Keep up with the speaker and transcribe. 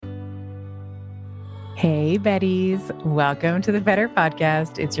Hey, Betties. Welcome to the Better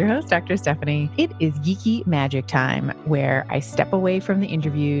Podcast. It's your host, Dr. Stephanie. It is geeky magic time where I step away from the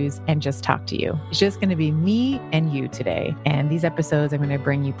interviews and just talk to you. It's just going to be me and you today. And these episodes, I'm going to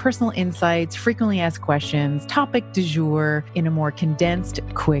bring you personal insights, frequently asked questions, topic du jour in a more condensed,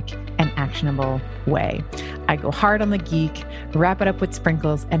 quick, and actionable way. I go hard on the geek, wrap it up with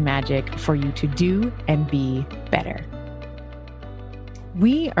sprinkles and magic for you to do and be better.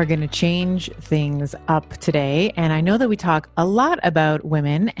 We are going to change things up today. And I know that we talk a lot about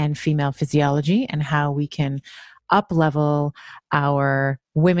women and female physiology and how we can up-level our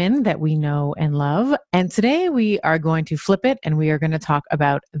women that we know and love. And today we are going to flip it and we are going to talk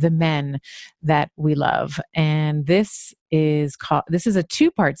about the men that we love. And this is a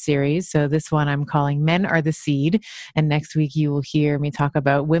two-part series. So this one I'm calling Men Are the Seed. And next week you will hear me talk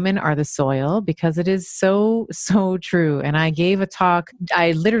about Women Are the Soil, because it is so true. And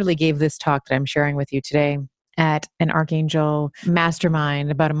I literally gave this talk that I'm sharing with you today at an Archangel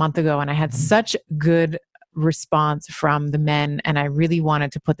Mastermind about a month ago. And I had such good response from the men. And I really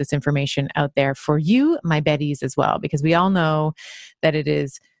wanted to put this information out there for you, my Betties, as well, because we all know that it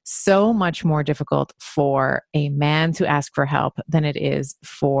is so much more difficult for a man to ask for help than it is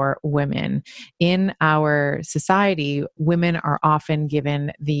for women. In our society, women are often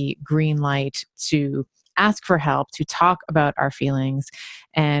given the green light to ask for help, to talk about our feelings.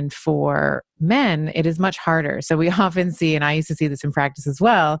 And for men, it is much harder. So we often see, and I used to see this in practice as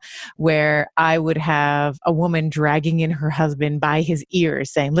well, where I would have a woman dragging in her husband by his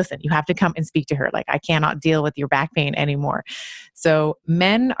ears saying, listen, you have to come and speak to her. Like, I cannot deal with your back pain anymore. So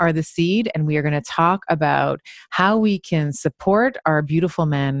men are the seed, and we are going to talk about how we can support our beautiful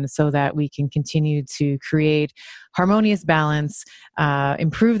men so that we can continue to create harmonious balance,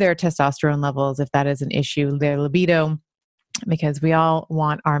 improve their testosterone levels if that is an issue, their libido, because we all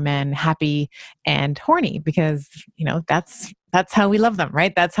want our men happy and horny, because, that's how we love them,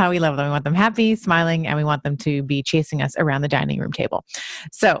 right? That's how we love them. We want them happy, smiling, and we want them to be chasing us around the dining room table.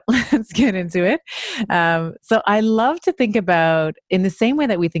 So let's get into it. So I love to think about, in the same way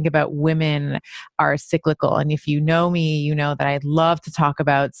that we think about women are cyclical. And if you know me, you know that I love to talk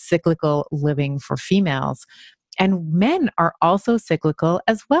about cyclical living for females. And men are also cyclical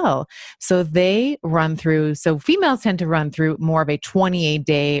as well. So females tend to run through more of a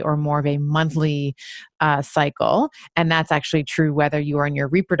 28-day or more of a monthly cycle. And that's actually true whether you are in your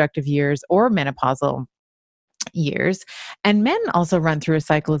reproductive years or menopausal years. And men also run through a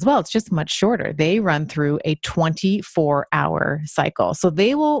cycle as well. It's just much shorter. They run through a 24-hour cycle. So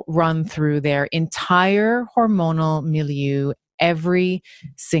they will run through their entire hormonal milieu every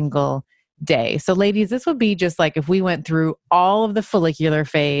single day. So ladies, this would be just like if we went through all of the follicular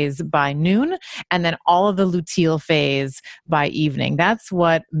phase by noon and then all of the luteal phase by evening. That's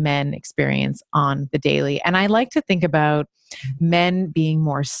what men experience on the daily. And I like to think about men being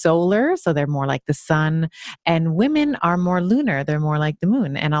more solar, so they're more like the sun, and women are more lunar, they're more like the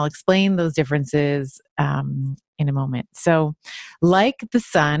moon. And I'll explain those differences in a moment. So like the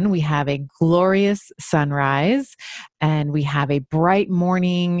sun, we have a glorious sunrise and we have a bright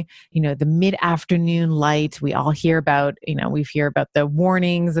morning, the mid-afternoon light. We all hear about, we hear about the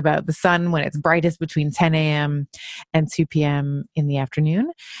warnings about the sun when it's brightest between 10 a.m. and 2 p.m. in the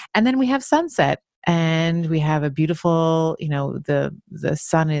afternoon. And then we have sunset. And we have a beautiful, the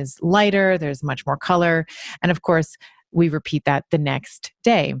sun is lighter, there's much more color. And of course, we repeat that the next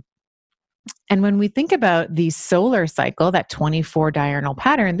day. And when we think about the solar cycle, that 24 diurnal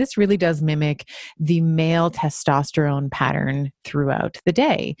pattern, this really does mimic the male testosterone pattern throughout the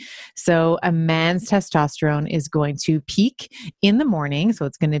day. So a man's testosterone is going to peak in the morning. So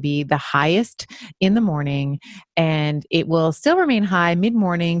it's going to be the highest in the morning, and it will still remain high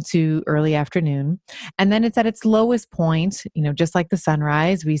mid-morning to early afternoon. And then it's at its lowest point, just like the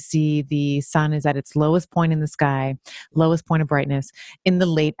sunrise, we see the sun is at its lowest point in the sky, lowest point of brightness in the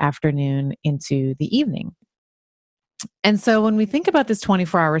late afternoon into the evening. And so when we think about this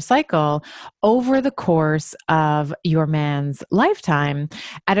 24-hour cycle over the course of your man's lifetime,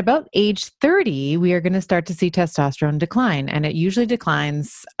 at about age 30, we are going to start to see testosterone decline. And it usually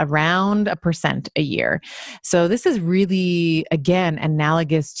declines around 1% a year. So this is really, again,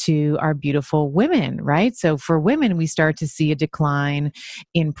 analogous to our beautiful women, right? So for women, we start to see a decline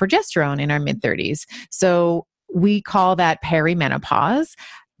in progesterone in our mid-30s. So we call that perimenopause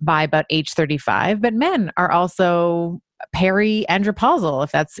by about age 35, but men are also periandropausal,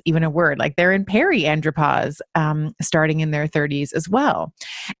 if that's even a word. Like they're in periandropause, starting in their 30s as well.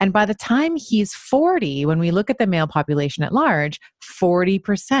 And by the time he's 40, when we look at the male population at large,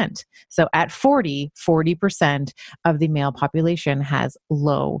 40%. So at 40% of the male population has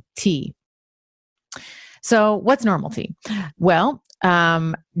low T. So, what's normalcy? Well,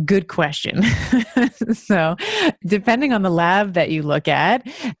 good question. So, depending on the lab that you look at,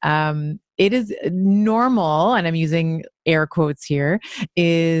 it is normal, and I'm using air quotes here,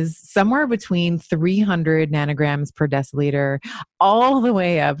 is somewhere between 300 nanograms per deciliter all the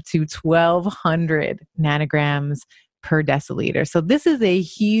way up to 1200 nanograms per deciliter. So this is a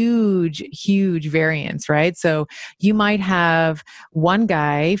huge, huge variance, right? So you might have one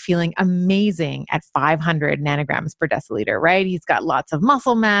guy feeling amazing at 500 nanograms per deciliter, right? He's got lots of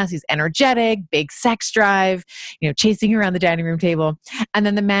muscle mass, he's energetic, big sex drive, chasing around the dining room table. And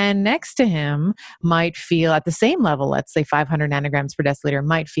then the man next to him might feel at the same level, let's say 500 nanograms per deciliter,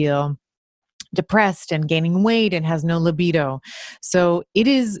 might feel depressed and gaining weight and has no libido. So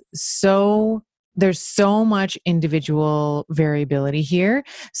there's so much individual variability here.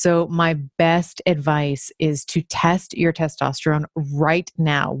 So my best advice is to test your testosterone right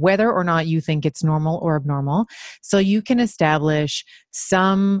now, whether or not you think it's normal or abnormal, so you can establish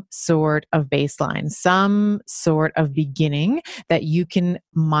some sort of baseline, some sort of beginning that you can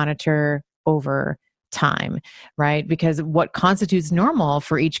monitor over time, right? Because what constitutes normal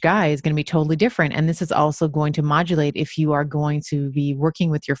for each guy is going to be totally different. And this is also going to modulate if you are going to be working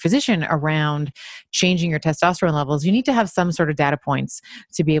with your physician around changing your testosterone levels. You need to have some sort of data points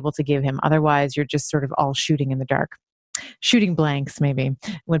to be able to give him. Otherwise, you're just sort of all shooting in the dark. Shooting blanks maybe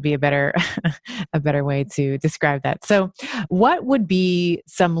would be a better a better way to describe that. So what would be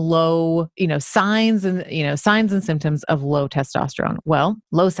some low, signs and symptoms of low testosterone? Well,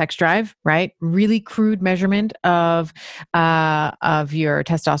 low sex drive, right? Really crude measurement of your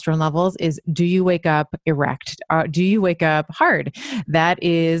testosterone levels is, do you wake up erect? Do you wake up hard? That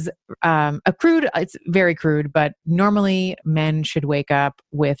is it's very crude, but normally men should wake up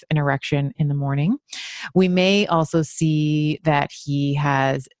with an erection in the morning. We may also see that he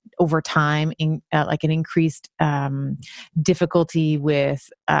has over time like an increased difficulty with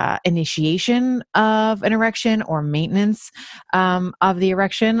initiation of an erection or maintenance of the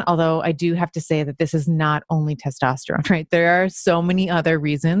erection. Although I do have to say that this is not only testosterone, right? There are so many other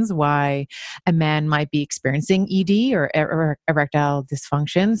reasons why a man might be experiencing ED or erectile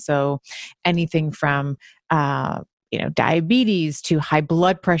dysfunction. So anything from diabetes to high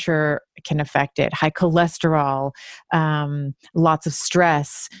blood pressure can affect it, high cholesterol, lots of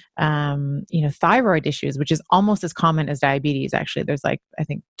stress, thyroid issues, which is almost as common as diabetes. Actually, there's I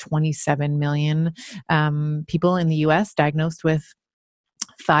think 27 million people in the US diagnosed with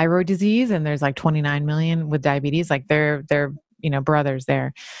thyroid disease, and there's 29 million with diabetes. They're brothers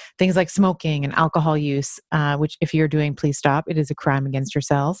there. Things like smoking and alcohol use, which if you're doing, please stop. It is a crime against your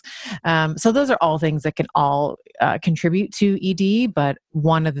cells. So those are all things that can all contribute to ED. But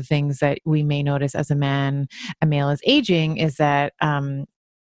one of the things that we may notice as a male is aging is that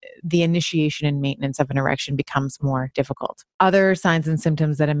the initiation and maintenance of an erection becomes more difficult. Other signs and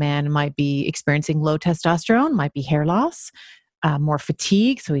symptoms that a man might be experiencing low testosterone might be hair loss, more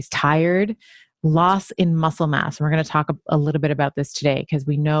fatigue, so he's tired, loss in muscle mass. And we're going to talk a little bit about this today because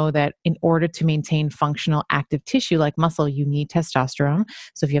we know that in order to maintain functional active tissue like muscle, you need testosterone.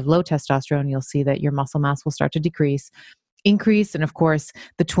 So if you have low testosterone, you'll see that your muscle mass will start to increase. And of course,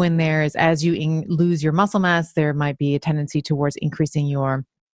 the twin there is as you lose your muscle mass, there might be a tendency towards increasing your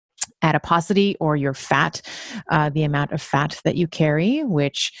adiposity or your fat, the amount of fat that you carry,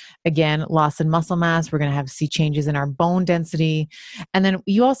 which again, loss in muscle mass, we're going to see changes in our bone density. And then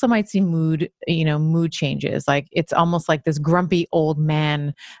you also might see mood changes. It's almost like this grumpy old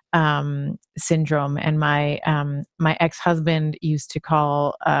man syndrome. And my ex-husband used to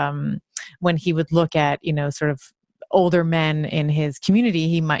call, when he would look at, sort of older men in his community,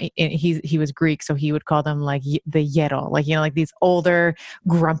 he was Greek, so he would call them the Yero, these older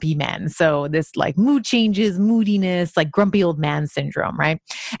grumpy men. So this mood changes, moodiness, grumpy old man syndrome, right?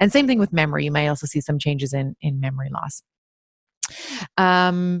 And same thing with memory. You may also see some changes in memory loss.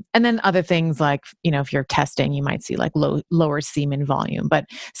 And then other things if you're testing, you might see lower semen volume. But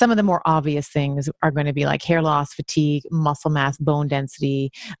some of the more obvious things are going to be hair loss, fatigue, muscle mass, bone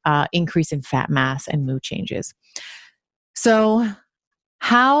density, increase in fat mass, and mood changes. So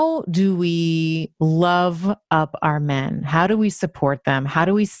how do we love up our men? How do we support them? How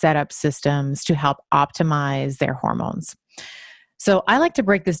do we set up systems to help optimize their hormones? So I like to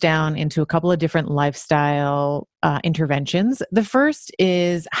break this down into a couple of different lifestyle interventions. The first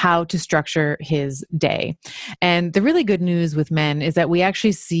is how to structure his day. And the really good news with men is that we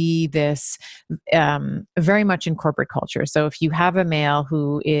actually see this very much in corporate culture. So if you have a male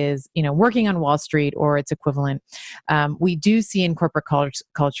who is, working on Wall Street or its equivalent, we do see in corporate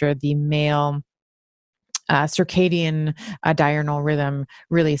culture the male circadian diurnal rhythm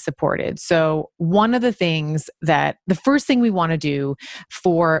really supported. So one of the things the first thing we want to do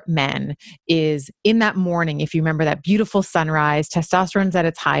for men is in that morning, if you remember that beautiful sunrise, testosterone's at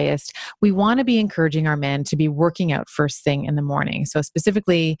its highest, we want to be encouraging our men to be working out first thing in the morning. So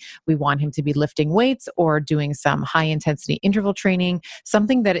specifically, we want him to be lifting weights or doing some high intensity interval training,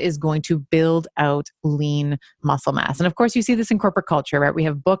 something that is going to build out lean muscle mass. And of course, you see this in corporate culture, right? We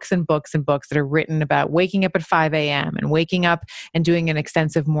have books and books and books that are written about waking up at 5 a.m. and waking up and doing an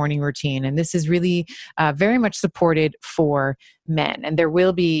extensive morning routine. And this is really very much supported for men. And there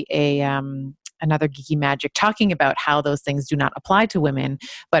will be another Geeky Magic talking about how those things do not apply to women.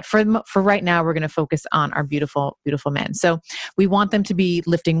 But for right now, we're going to focus on our beautiful, beautiful men. So we want them to be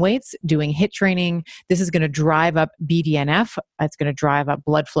lifting weights, doing HIIT training. This is going to drive up BDNF. It's going to drive up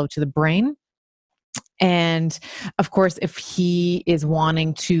blood flow to the brain. And of course, if he is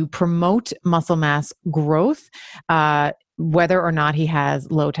wanting to promote muscle mass growth, whether or not he has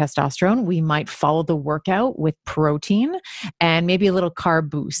low testosterone, we might follow the workout with protein and maybe a little carb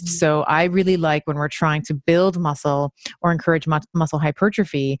boost. So I really like when we're trying to build muscle or encourage muscle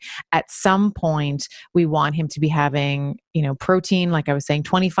hypertrophy, at some point, we want him to be having, protein, like I was saying,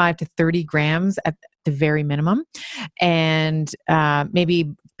 25 to 30 grams at the very minimum. And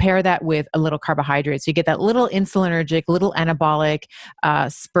maybe pair that with a little carbohydrate. So you get that little insulinergic, little anabolic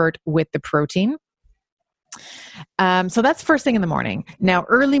spurt with the protein. So that's first thing in the morning. Now,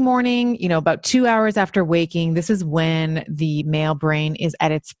 early morning, about 2 hours after waking, this is when the male brain is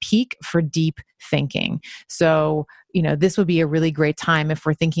at its peak for deep thinking. So, this would be a really great time if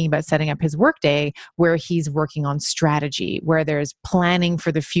we're thinking about setting up his workday where he's working on strategy, where there's planning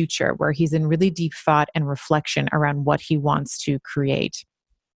for the future, where he's in really deep thought and reflection around what he wants to create.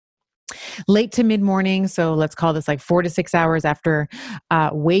 Late to mid-morning, so let's call this like 4 to 6 hours after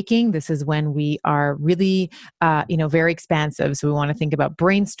waking. This is when we are really, very expansive. So we want to think about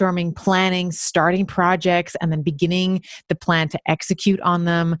brainstorming, planning, starting projects, and then beginning the plan to execute on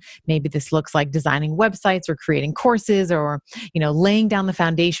them. Maybe this looks like designing websites or creating courses or, laying down the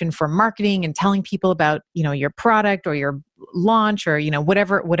foundation for marketing and telling people about, your product or your launch or,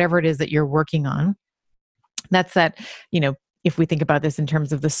 whatever it is that you're working on. That's that, if we think about this in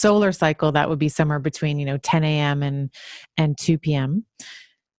terms of the solar cycle, that would be somewhere between, 10 a.m. and 2 p.m.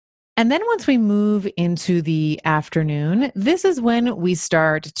 And then once we move into the afternoon, this is when we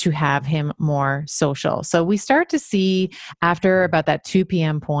start to have him more social. So we start to see after about that 2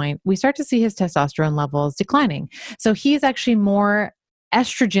 p.m. point, we start to see his testosterone levels declining. So he's actually more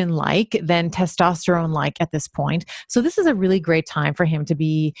estrogen-like than testosterone-like at this point. So this is a really great time for him to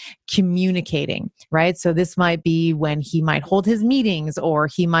be communicating, right? So this might be when he might hold his meetings, or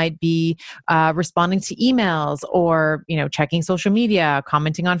he might be responding to emails, or, checking social media,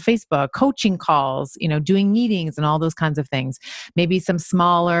 commenting on Facebook, coaching calls, doing meetings and all those kinds of things. Maybe some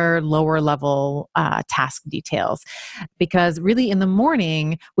smaller, lower level task details. Because really in the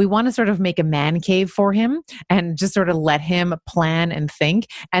morning, we want to sort of make a man cave for him and just sort of let him plan and think,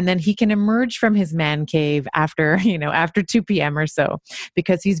 and then he can emerge from his man cave after 2 p.m. or so,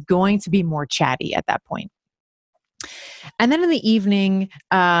 because he's going to be more chatty at that point. And then in the evening,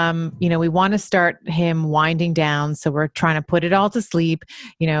 we want to start him winding down. So we're trying to put it all to sleep,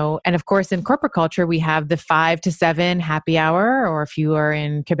 and of course in corporate culture, we have the 5 to 7 happy hour, or if you are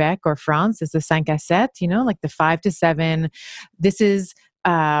in Quebec or France, it's the 5 à 7, like the 5 to 7. This is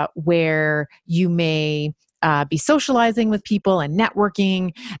where you may be socializing with people and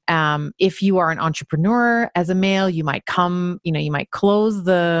networking. If you are an entrepreneur as a male, you might you might close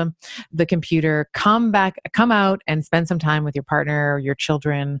the computer, come out and spend some time with your partner or your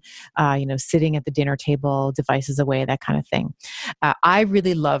children, sitting at the dinner table, devices away, that kind of thing. I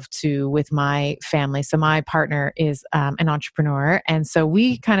really love to with my family. So my partner is an entrepreneur. And so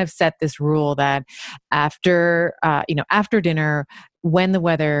we kind of set this rule that after dinner, when the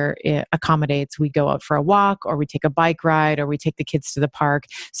weather accommodates, we go out for a walk, or we take a bike ride, or we take the kids to the park.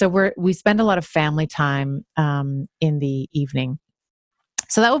 So we spend a lot of family time in the evening.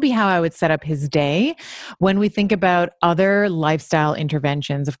 So that would be how I would set up his day. When we think about other lifestyle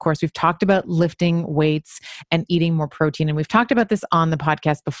interventions, of course, we've talked about lifting weights and eating more protein. And we've talked about this on the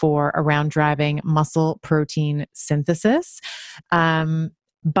podcast before around driving muscle protein synthesis.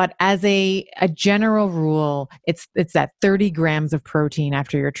 But as a general rule, it's that 30 grams of protein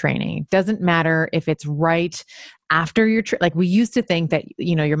after your training. It doesn't matter if it's right after your like we used to think that,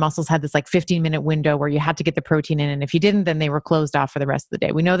 your muscles had this like 15-minute window where you had to get the protein in, and if you didn't, then they were closed off for the rest of the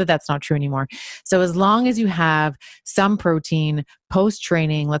day. We know that that's not true anymore. So as long as you have some protein post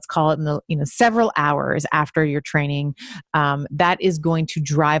training, let's call it in the several hours after your training, that is going to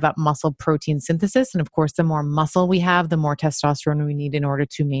drive up muscle protein synthesis. And of course, the more muscle we have, the more testosterone we need in order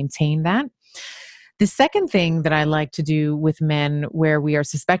to maintain that. The second thing that I like to do with men where we are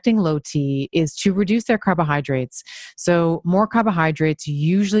suspecting low T is to reduce their carbohydrates. So more carbohydrates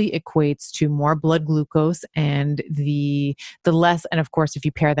usually equates to more blood glucose, and the less, and of course, if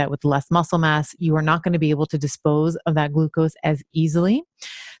you pair that with less muscle mass, you are not going to be able to dispose of that glucose as easily.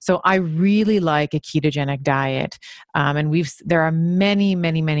 So I really like a ketogenic diet. And there are many,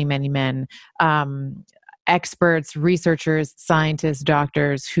 many, many, many men, experts, researchers, scientists,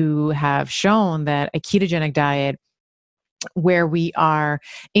 doctors who have shown that a ketogenic diet where we are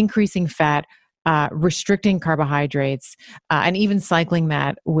increasing fat, restricting carbohydrates, and even cycling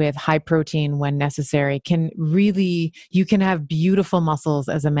that with high protein when necessary you can have beautiful muscles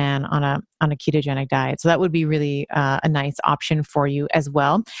as a man on a ketogenic diet. So that would be really a nice option for you as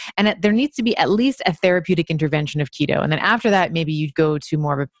well. And there needs to be at least a therapeutic intervention of keto. And then after that, maybe you'd go to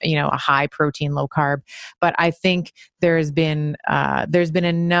more of a high protein, low carb. But I think there's been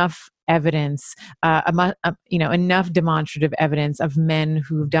enough evidence, enough demonstrative evidence of men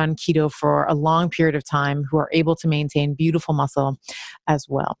who've done keto for a long period of time who are able to maintain beautiful muscle as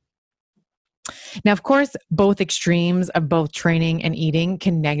well. Now, of course, both extremes of both training and eating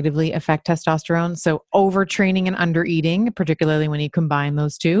can negatively affect testosterone. So overtraining and undereating, particularly when you combine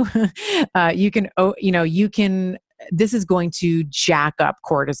those two, this is going to jack up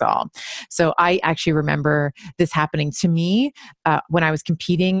cortisol. So I actually remember this happening to me when I was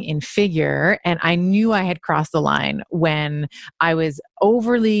competing in figure, and I knew I had crossed the line when I was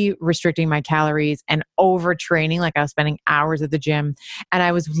overly restricting my calories and overtraining, like I was spending hours at the gym, and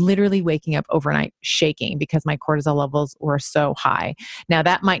I was literally waking up overnight shaking because my cortisol levels were so high. Now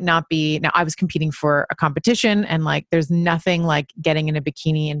that might not be, now I was competing for a competition, and like there's nothing like getting in a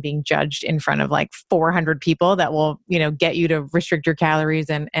bikini and being judged in front of like 400 people that will, get you to restrict your calories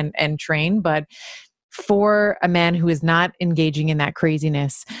and train. But for a man who is not engaging in that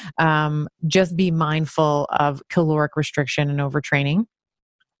craziness, just be mindful of caloric restriction and overtraining.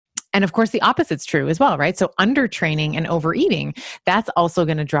 And of course, the opposite's true as well, right? So undertraining and overeating, that's also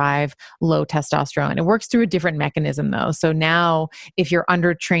going to drive low testosterone. It works through a different mechanism though. So now if you're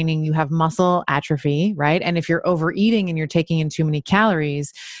undertraining, you have muscle atrophy, right? And if you're overeating and you're taking in too many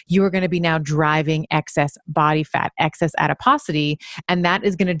calories, you are going to be now driving excess body fat, excess adiposity, and that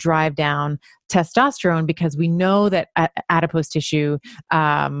is going to drive down testosterone, because we know that adipose tissue,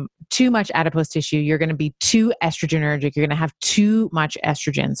 too much adipose tissue, you're going to be too estrogenergic. You're going to have too much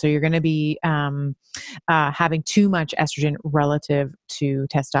estrogen. So you're going to be having too much estrogen relative to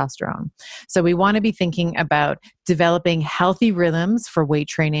testosterone. So we want to be thinking about developing healthy rhythms for weight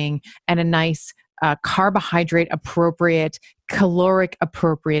training and a nice carbohydrate appropriate, caloric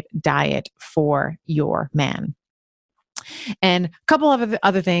appropriate diet for your man. And a couple of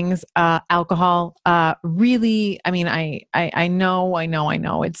other things, alcohol, really, I mean, I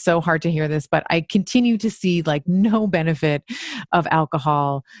know it's so hard to hear this, but I continue to see like no benefit of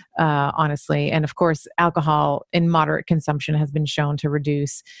alcohol, honestly. And of course, alcohol in moderate consumption has been shown to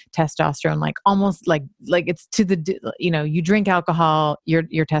reduce testosterone, like almost like it's to the, you drink alcohol, your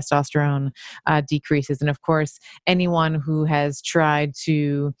testosterone decreases. And of course, anyone who has tried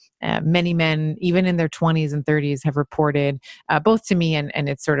to, many men, even in their 20s and 30s, have reported, both to me and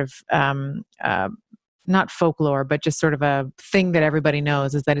it's sort of not folklore, but just sort of a thing that everybody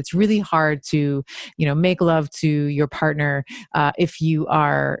knows, is that it's really hard to, make love to your partner if you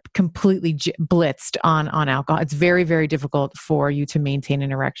are completely blitzed on alcohol. It's very, very difficult for you to maintain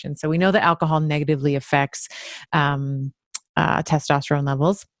an erection. So we know that alcohol negatively affects testosterone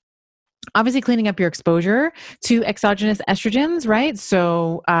levels. Obviously, cleaning up your exposure to exogenous estrogens, right?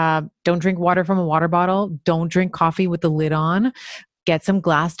 So don't drink water from a water bottle. Don't drink coffee with the lid on. Get some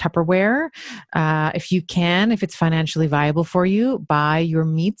glass Tupperware. If you can, if it's financially viable for you, buy your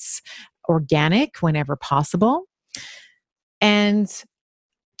meats organic whenever possible. And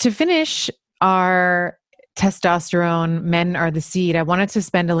to finish our testosterone, men are the seed, I wanted to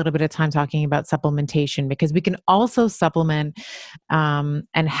spend a little bit of time talking about supplementation, because we can also supplement and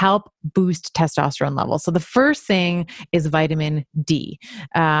help boost testosterone levels. So the first thing is vitamin D.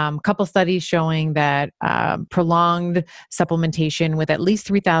 Couple studies showing that prolonged supplementation with at least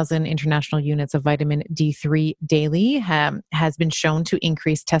 3,000 international units of vitamin D3 daily has been shown to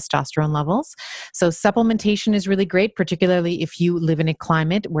increase testosterone levels. So supplementation is really great, particularly if you live in a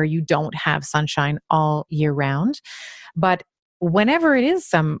climate where you don't have sunshine all year round. But whenever it is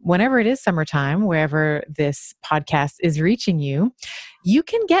summertime, wherever this podcast is reaching you, you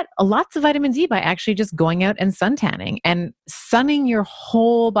can get lots of vitamin D by actually just going out and suntanning and sunning your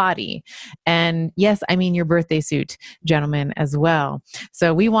whole body. And yes, I mean your birthday suit, gentlemen, as well.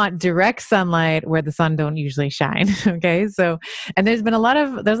 So we want direct sunlight where the sun don't usually shine. Okay. So, and there's been a lot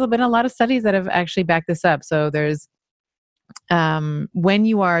of studies that have actually backed this up. So there's, when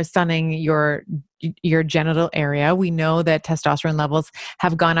you are sunning your genital area, we know that testosterone levels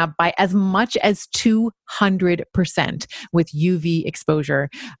have gone up by as much as 200% with UV exposure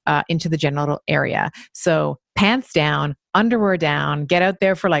into the genital area. So pants down, underwear down, get out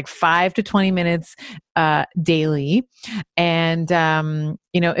there for like 5 to 20 minutes daily. And,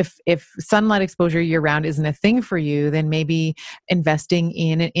 if sunlight exposure year round isn't a thing for you, then maybe investing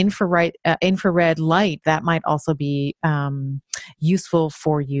in an infrared light, that might also be useful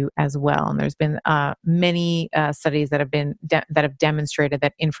for you as well. And there's been many studies that have demonstrated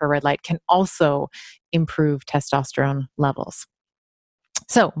that infrared light can also improve testosterone levels.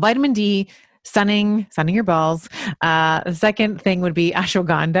 So vitamin D, sunning your balls. The second thing would be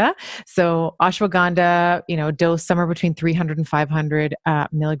ashwagandha. So ashwagandha, dose somewhere between 300 and 500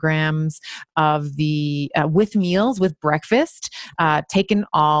 milligrams of the with meals, with breakfast, taken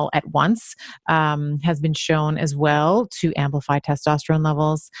all at once, has been shown as well to amplify testosterone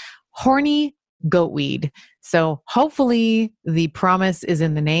levels. Horny goatweed. So hopefully the promise is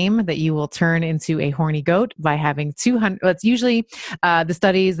in the name that you will turn into a horny goat by having 200. It's usually the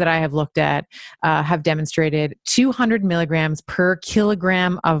studies that I have looked at have demonstrated 200 milligrams per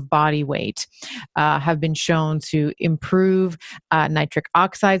kilogram of body weight have been shown to improve nitric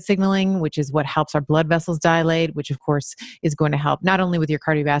oxide signaling, which is what helps our blood vessels dilate, which of course is going to help not only with your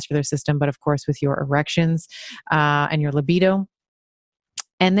cardiovascular system, but of course with your erections and your libido.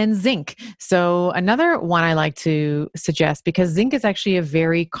 And then zinc. So another one I like to suggest, because zinc is actually a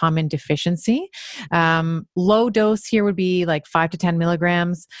very common deficiency. Low dose here would be like 5 to 10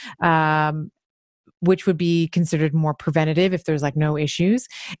 milligrams, which would be considered more preventative if there's like no issues.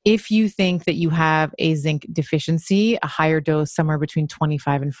 If you think that you have a zinc deficiency, a higher dose, somewhere between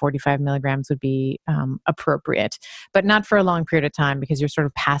 25 and 45 milligrams would be appropriate, but not for a long period of time, because you're sort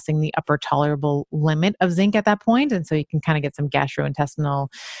of passing the upper tolerable limit of zinc at that point. And so you can kind of get some gastrointestinal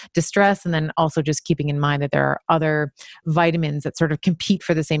distress. And then also just keeping in mind that there are other vitamins that sort of compete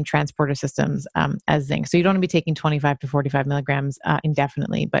for the same transporter systems as zinc. So you don't want to be taking 25 to 45 milligrams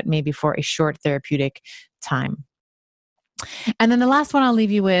indefinitely, but maybe for a short therapeutic time. And then the last one I'll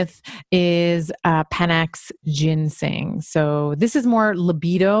leave you with is Panax ginseng. So this is more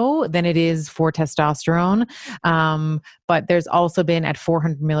libido than it is for testosterone. But there's also been at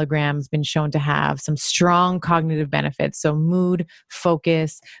 400 milligrams been shown to have some strong cognitive benefits. So mood,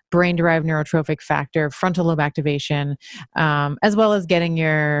 focus, brain-derived neurotrophic factor, frontal lobe activation, as well as getting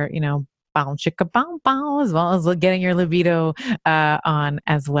your, bow chicka bow bow, as well as getting your libido on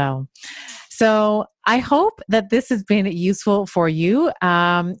as well. So I hope that this has been useful for you.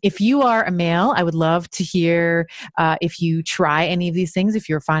 If you are a male, I would love to hear if you try any of these things, if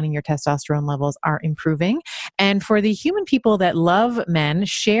you're finding your testosterone levels are improving. And for the human people that love men,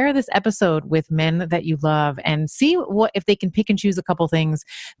 share this episode with men that you love and see if they can pick and choose a couple things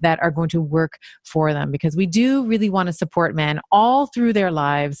that are going to work for them, because we do really want to support men all through their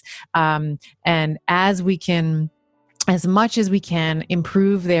lives. And as much as we can,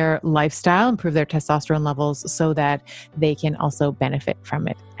 improve their lifestyle, improve their testosterone levels so that they can also benefit from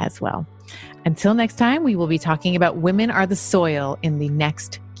it as well. Until next time, we will be talking about women are the soil in the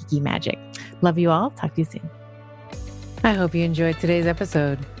next Geeky Magic. Love you all. Talk to you soon. I hope you enjoyed today's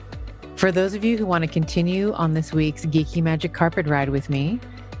episode. For those of you who want to continue on this week's Geeky Magic carpet ride with me,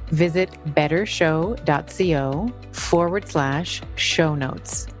 visit bettershow.co/show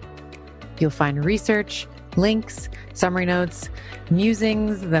notes. You'll find research, links, summary notes,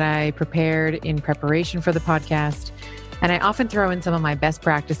 musings that I prepared in preparation for the podcast, and I often throw in some of my best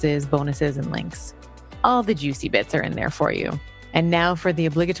practices, bonuses, and links. All the juicy bits are in there for you. And now for the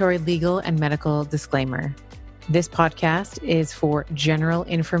obligatory legal and medical disclaimer. This podcast is for general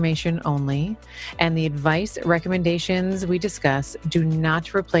information only, and the advice, recommendations we discuss do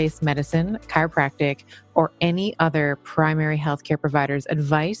not replace medicine, chiropractic, or any other primary healthcare provider's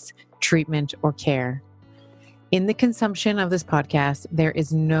advice, treatment, or care. In the consumption of this podcast, there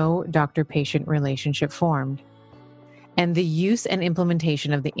is no doctor-patient relationship formed, and the use and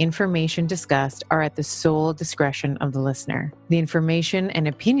implementation of the information discussed are at the sole discretion of the listener. The information and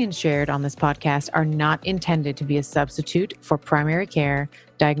opinions shared on this podcast are not intended to be a substitute for primary care,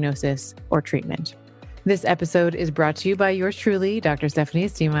 diagnosis, or treatment. This episode is brought to you by yours truly, Dr. Stephanie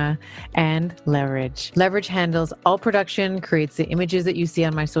Estima, and Leverage. Leverage handles all production, creates the images that you see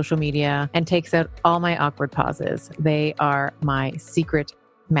on my social media, and takes out all my awkward pauses. They are my secret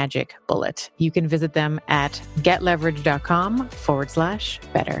magic bullet. You can visit them at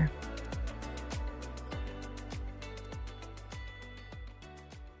getleverage.com/better.